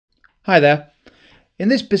Hi there. In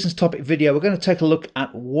this business topic video, we're going to take a look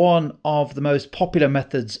at one of the most popular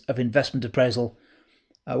methods of investment appraisal.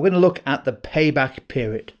 We're going to look at the payback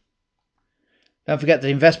period. Don't forget that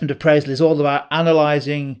investment appraisal is all about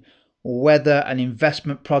analysing whether an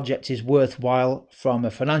investment project is worthwhile from a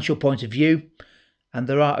financial point of view, and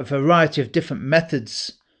there are a variety of different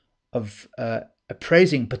methods of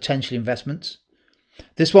appraising potential investments.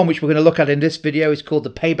 This one, which we're going to look at in this video, is called the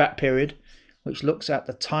payback period, which looks at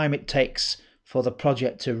the time it takes for the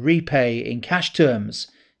project to repay in cash terms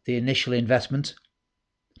the initial investment.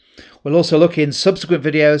 We'll also look in subsequent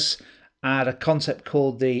videos at a concept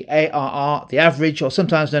called the ARR, the average, or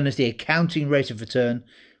sometimes known as the accounting rate of return,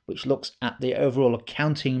 which looks at the overall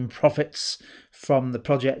accounting profits from the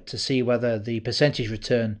project to see whether the percentage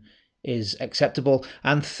return is acceptable.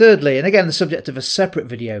 And thirdly, and again the subject of a separate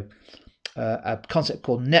video, a concept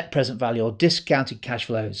called net present value or discounted cash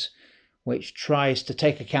flows, which tries to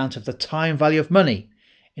take account of the time value of money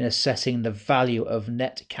in assessing the value of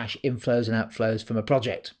net cash inflows and outflows from a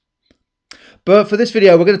project. But for this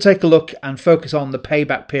video, we're going to take a look and focus on the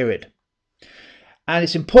payback period. And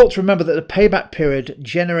it's important to remember that the payback period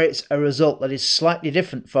generates a result that is slightly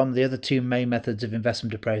different from the other two main methods of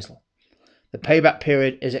investment appraisal. The payback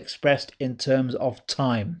period is expressed in terms of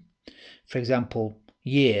time. For example,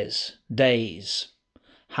 years, days.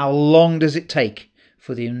 How long does it take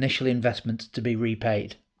for the initial investment to be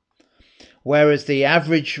repaid? Whereas the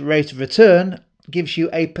average rate of return gives you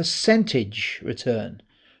a percentage return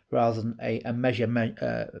rather than a measure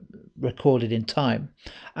recorded in time.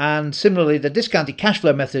 And similarly, the discounted cash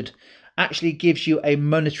flow method actually gives you a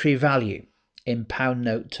monetary value in pound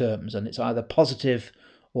note terms, and it's either positive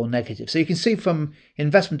or negative. So you can see from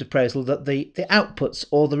investment appraisal that the outputs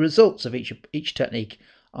or the results of each technique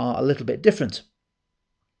are a little bit different.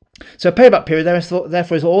 So payback period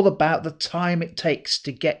therefore is all about the time it takes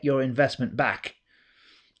to get your investment back.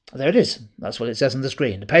 There it is. That's what it says on the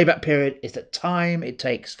screen. The payback period is the time it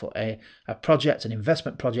takes for a project, an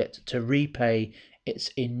investment project, to repay its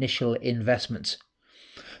initial investment.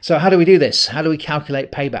 So how do we do this? How do we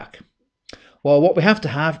calculate payback? Well, what we have to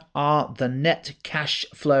have are the net cash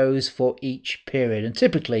flows for each period. And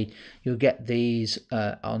typically you'll get these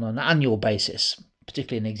on an annual basis,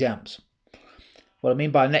 particularly in exams. What I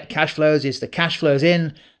mean by net cash flows is the cash flows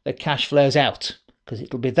in, the cash flows out, because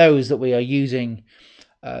it'll be those that we are using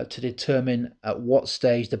to determine at what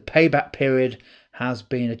stage the payback period has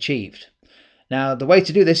been achieved. Now, the way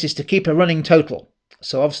to do this is to keep a running total.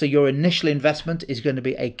 So obviously your initial investment is going to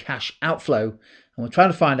be a cash outflow, and we're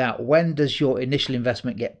trying to find out when does your initial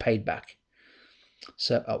investment get paid back.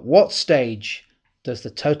 So at what stage does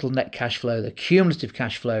the total net cash flow, the cumulative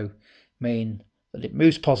cash flow, mean that it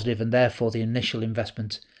moves positive and therefore the initial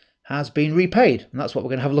investment has been repaid? And that's what we're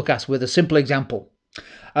going to have a look at with a simple example.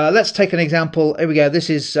 Let's take an example. Here we go. This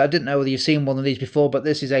is, I didn't know whether you've seen one of these before, but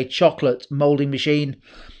this is a chocolate moulding machine.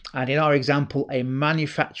 And in our example, a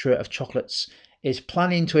manufacturer of chocolates is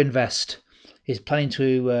planning to install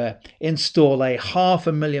a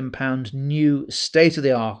 £500,000 new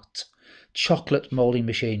state-of-the-art chocolate moulding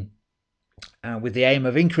machine, with the aim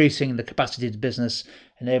of increasing the capacity of the business,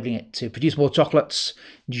 enabling it to produce more chocolates,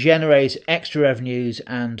 generate extra revenues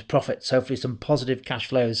and profits, hopefully some positive cash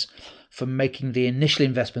flows from making the initial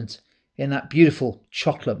investment in that beautiful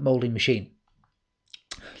chocolate moulding machine.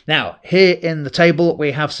 Now, here in the table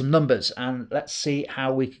we have some numbers, and let's see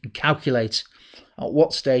how we can calculate at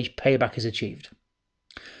what stage payback is achieved.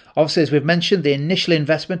 Obviously, as we've mentioned, the initial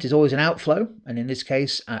investment is always an outflow, and in this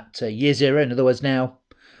case at year zero, in other words now,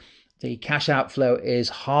 the cash outflow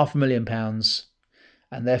is £500,000,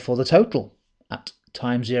 and therefore the total at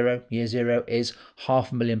time zero, year zero, is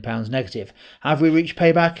 £500,000 negative. Have we reached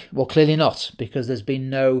payback? Well, clearly not, because there's been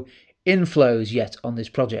no inflows yet on this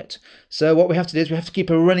project. So what we have to do is we have to keep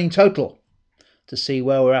a running total to see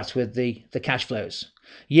where we're at with the cash flows.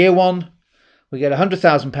 Year one, we get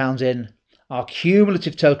 £100,000 in. Our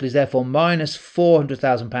cumulative total is therefore minus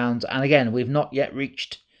 £400,000, and again, we've not yet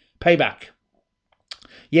reached payback.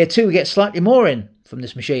 Year two, we get slightly more in from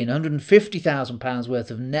this machine, £150,000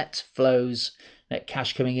 worth of net flows, net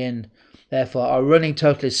cash coming in. Therefore, our running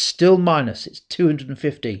total is still minus. It's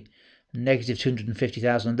 250, negative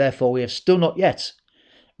 250,000, and therefore we have still not yet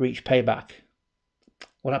reached payback.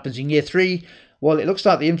 What happens in year three? Well, it looks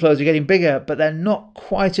like the inflows are getting bigger, but they're not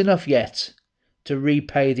quite enough yet to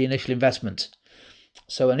repay the initial investment.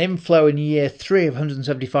 So an inflow in year three of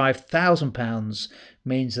 £175,000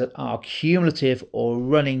 means that our cumulative or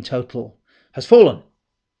running total has fallen,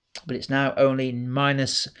 but it's now only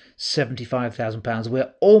minus £75,000.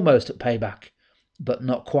 We're almost at payback, but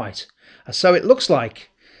not quite. So it looks like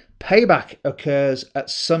Payback occurs at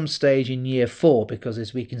some stage in year 4 because,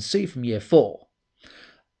 as we can see from year 4,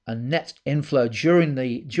 a net inflow during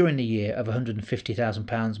the year of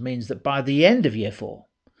 £150,000 means that by the end of year 4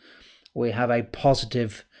 we have a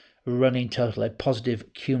positive running total, a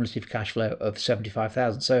positive cumulative cash flow of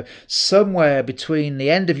 75,000. So somewhere between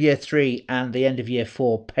the end of year 3 and the end of year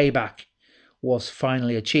 4, payback was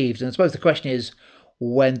finally achieved. And I suppose the question is,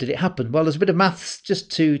 when did it happen? Well, there's a bit of maths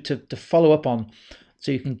just to follow up on,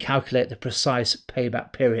 so you can calculate the precise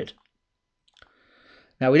payback period.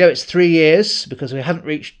 Now we know it's 3 years because we haven't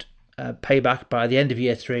reached payback by the end of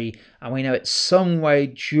year 3, and we know it's some way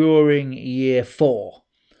during year 4.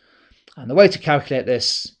 And the way to calculate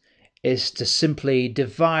this is to simply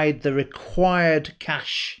divide the required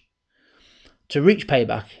cash to reach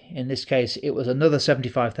payback. In this case, it was another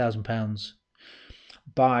 £75,000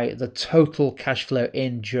 by the total cash flow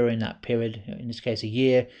in during that period, in this case a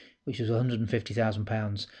year, which was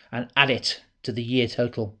 £150,000, and add it to the year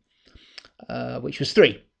total, which was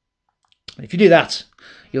 3. And if you do that,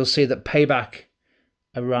 you'll see that payback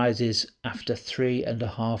arises after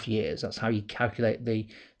 3.5 years. That's how you calculate the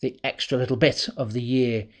extra little bit of the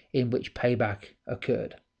year in which payback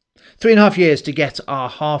occurred. 3.5 years to get our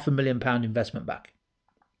 £500,000 investment back.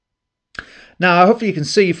 Now, hopefully you can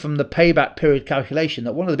see from the payback period calculation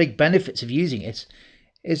that one of the big benefits of using it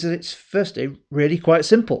is that it's firstly really quite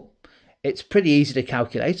simple. It's pretty easy to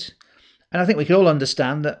calculate, and I think we can all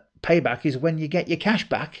understand that payback is when you get your cash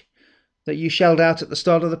back that you shelled out at the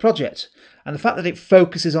start of the project. And the fact that it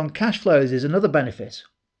focuses on cash flows is another benefit.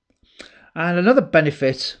 And another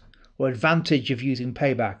benefit or advantage of using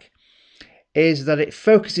payback is that it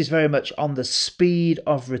focuses very much on the speed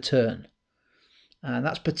of return. And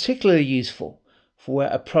that's particularly useful for where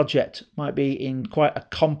a project might be in quite a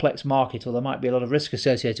complex market, or there might be a lot of risk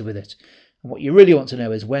associated with it. And what you really want to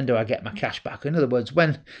know is, when do I get my cash back? In other words,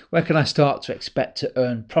 when can I start to expect to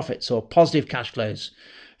earn profits or positive cash flows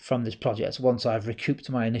from this project once I've recouped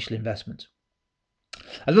my initial investment?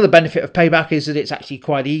 Another benefit of payback is that it's actually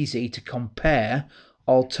quite easy to compare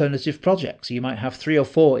alternative projects. You might have 3 or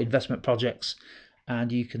 4 investment projects,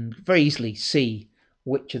 and you can very easily see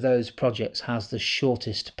which of those projects has the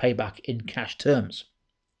shortest payback in cash terms.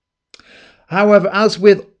 However, as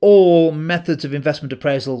with all methods of investment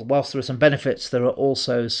appraisal, whilst there are some benefits, there are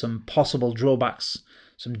also some possible drawbacks,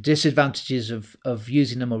 some disadvantages of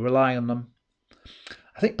using them or relying on them.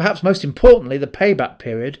 I think perhaps most importantly, the payback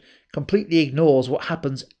period completely ignores what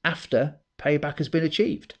happens after payback has been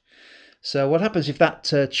achieved. So what happens if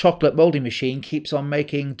that chocolate moulding machine keeps on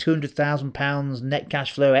making £200,000 net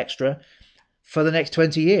cash flow extra for the next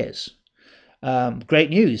 20 years?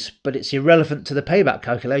 Great news, but it's irrelevant to the payback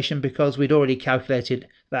calculation because we'd already calculated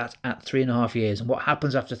that at 3.5 years. And what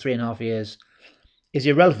happens after 3.5 years is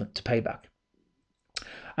irrelevant to payback.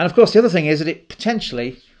 And of course, the other thing is that it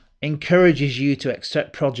potentially encourages you to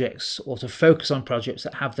accept projects or to focus on projects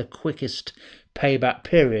that have the quickest payback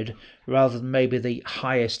period rather than maybe the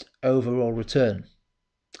highest overall return.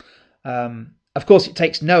 Of course, it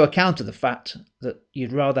takes no account of the fact that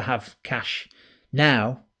you'd rather have cash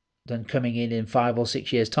now than coming in 5 or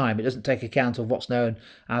 6 years' time. It doesn't take account of what's known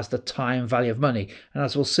as the time value of money. And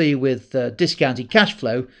as we'll see with discounted cash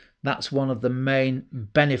flow, that's one of the main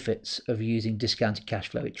benefits of using discounted cash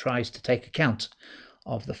flow. It tries to take account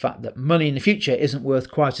of the fact that money in the future isn't worth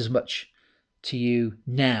quite as much to you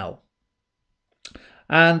now.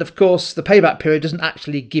 And of course, the payback period doesn't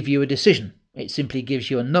actually give you a decision. It simply gives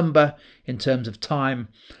you a number in terms of time.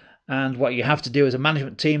 And what you have to do as a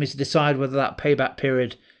management team is to decide whether that payback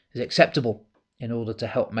period is acceptable in order to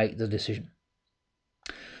help make the decision.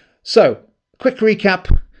 So, quick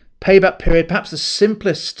recap: payback period, perhaps the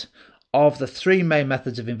simplest of the 3 main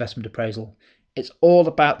methods of investment appraisal. It's all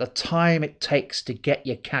about the time it takes to get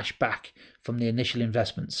your cash back from the initial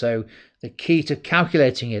investment. So the key to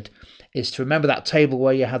calculating it is to remember that table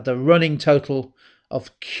where you had the running total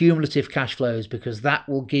of cumulative cash flows, because that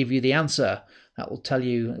will give you the answer. That will tell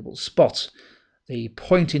you, it will spot the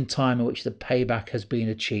point in time at which the payback has been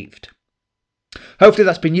achieved. Hopefully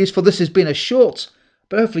that's been useful. This has been a short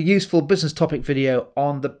but hopefully useful business topic video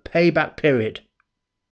on the payback period.